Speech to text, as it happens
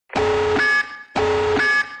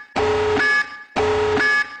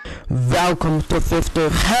welcome to 50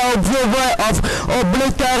 hell viewer of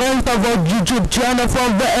obliterate of a YouTube channel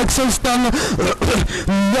from the existence.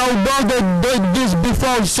 Nobody did this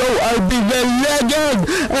before, so I'll be the legend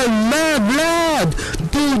and mad lad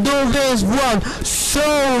to do this one. So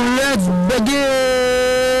let's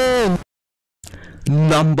begin.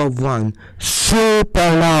 Number 1. Super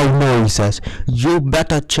loud noises. You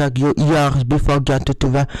better check your ears before getting to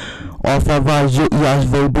the, otherwise your ears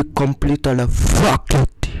will be completely fucked.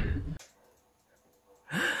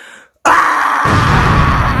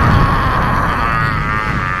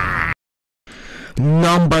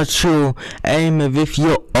 Number 2. Aim with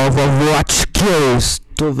your Overwatch skills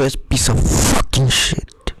to this piece of fucking shit.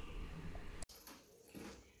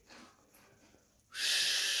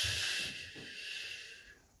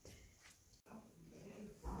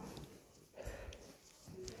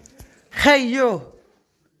 Hey you!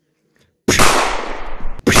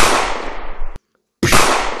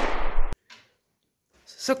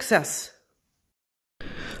 Success!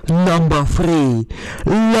 Number 3.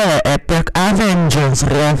 Le epic avengers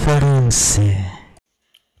reference.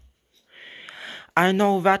 I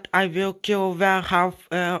know that I will kill the half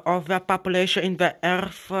of the population in the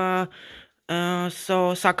earth,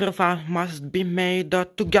 so sacrifice must be made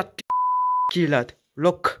to get killed.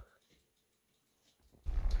 Look.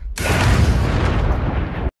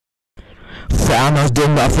 Thanos did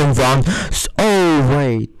nothing wrong. Oh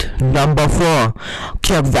wait. Number 4.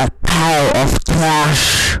 Kill that pile of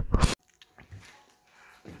trash.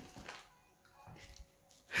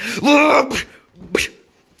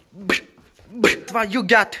 What you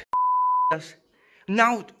got?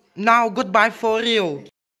 Now goodbye for real.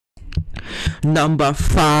 Number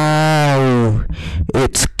 5.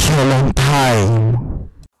 It's killing time.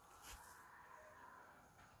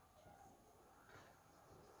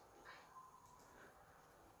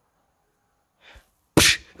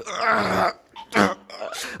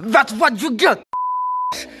 That's what you get.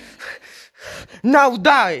 Now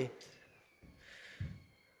die.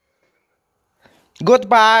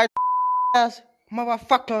 Goodbye,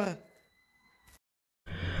 motherfucker.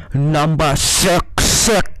 Number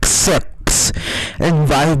 666.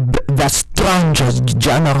 Invite the strongest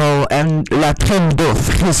general and let him do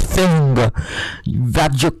his thing.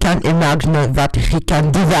 That you can imagine that he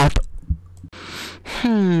can do that.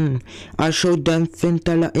 I should then think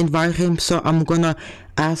to invite him, so I'm gonna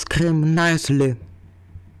ask him nicely.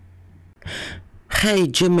 Hey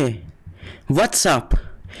Jimmy, what's up?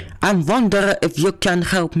 I'm wondering if you can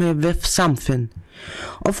help me with something.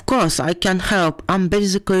 Of course I can help. I'm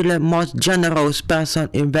basically the most generous person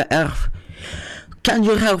in the earth. Can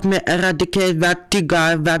you help me eradicate that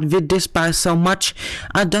guy that we despise so much?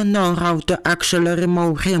 I don't know how to actually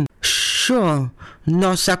remove him. Sure,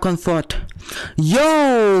 no second thought.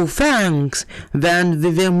 Yo, thanks. Then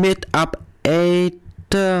we will meet up at...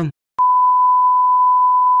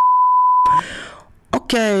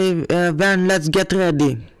 Okay, then let's get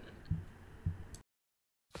ready.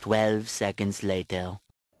 12 seconds later.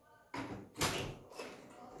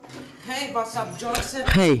 Hey, what's up, Jorc?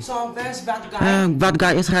 Hey. So where's that guy? That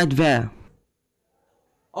guy is right there.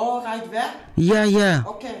 Oh, right there? Yeah.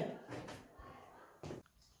 Okay.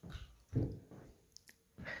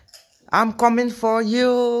 I'm coming for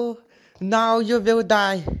you. Now you will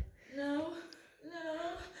die. No.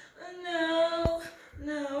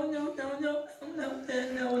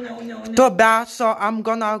 Too bad, so I'm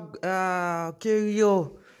gonna kill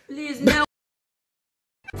you. Please, no.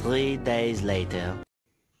 3 days later.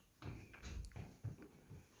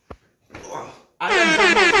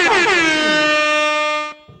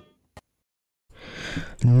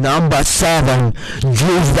 Number 7.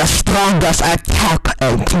 Use the strongest attack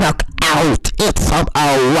and knock out it from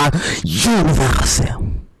our universe.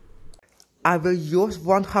 I will use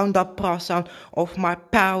 100% of my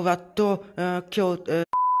power to kill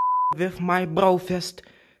with my bro fist.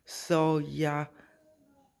 So yeah.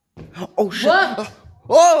 Oh shit! What?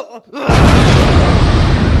 Oh!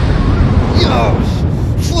 Yes!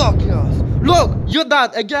 Fuck yes! Look, you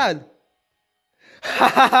died again.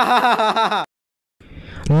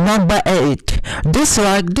 Number 8.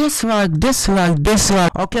 Dislike.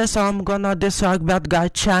 Okay, so I'm gonna dislike that guy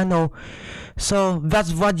channel. So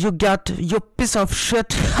that's what you get, you piece of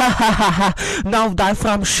shit. Now die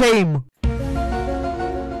from shame.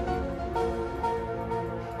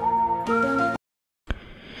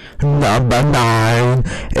 Number 9.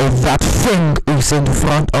 If that thing is in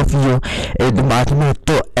front of you, it might need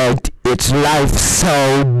to end its life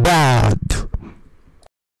so bad.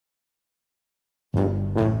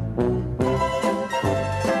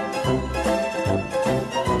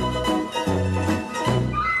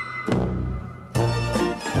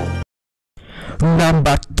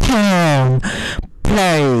 Number 10.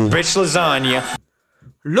 Play. Rich lasagna.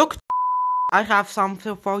 Look, I have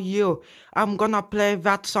something for you. I'm gonna play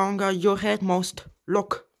that song you hate most.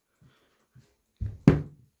 Look.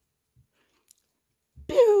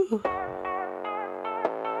 Pew.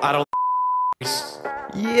 I don't.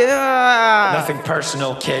 Yeah. Nothing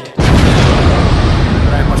personal, kid.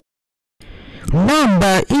 But I'm a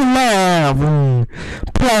Number 11.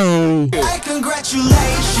 Play. Hey,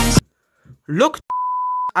 congratulations. Look,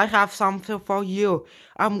 I have something for you.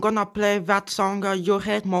 I'm gonna play that song you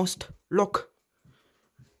hate most. Look.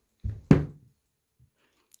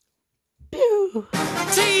 Pew.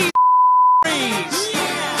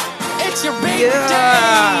 It's your big Yeah.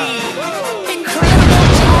 day. Incredible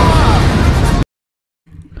job.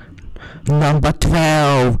 Number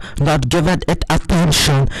 12. Not giving it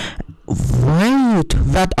attention. Wait,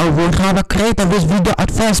 that I will have a creator this video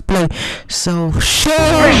at first play. So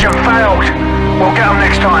share. Mission failed. We'll get them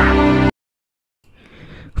next time.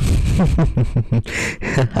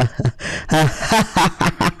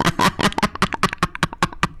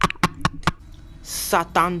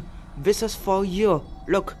 Satan, this is for you.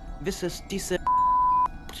 Look, this is this.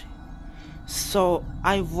 So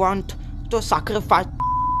I want to sacrifice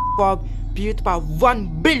for beautiful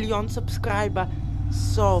 1 billion subscriber.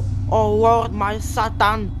 So, oh Lord, my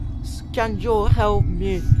Satan, can you help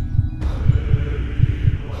me?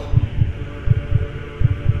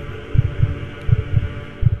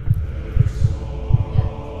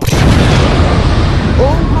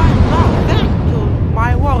 Oh my God, thank you,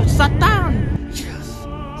 my Lord, Satan. Yes,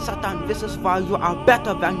 Satan, this is why you are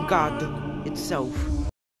better than God itself.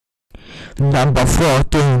 Number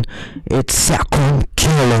 14. It's second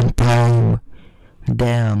killing time.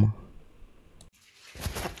 Damn.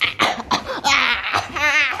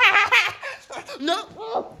 No.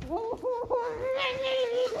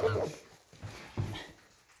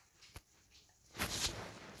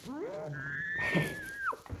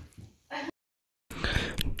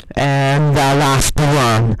 And the last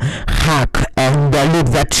one. Hack and delete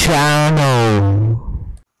the channel.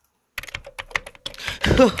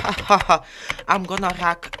 I'm gonna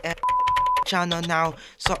hack a channel now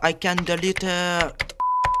so I can delete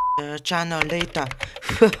channel later.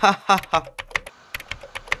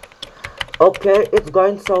 Okay, it's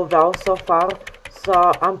going so well so far.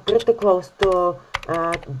 So I'm pretty close to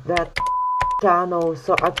that channel,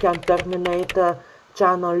 so I can terminate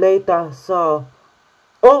channel later. So,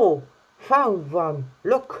 oh, found one.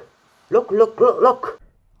 Look, look, look, look, look.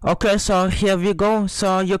 Okay, so here we go.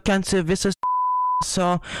 So you can see this is.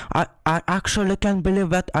 So I actually can't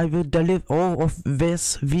believe that I will delete all of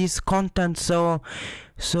this content. So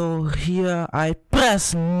here I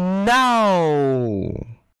press now.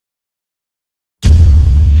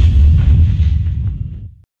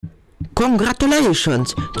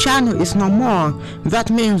 Congratulations, channel is no more.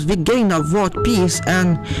 That means we gain a world peace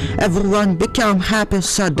and everyone become happy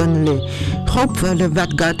suddenly. Hopefully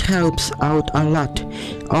that God helps out a lot.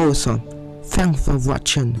 Also, thanks for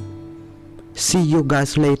watching. See you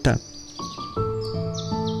guys later.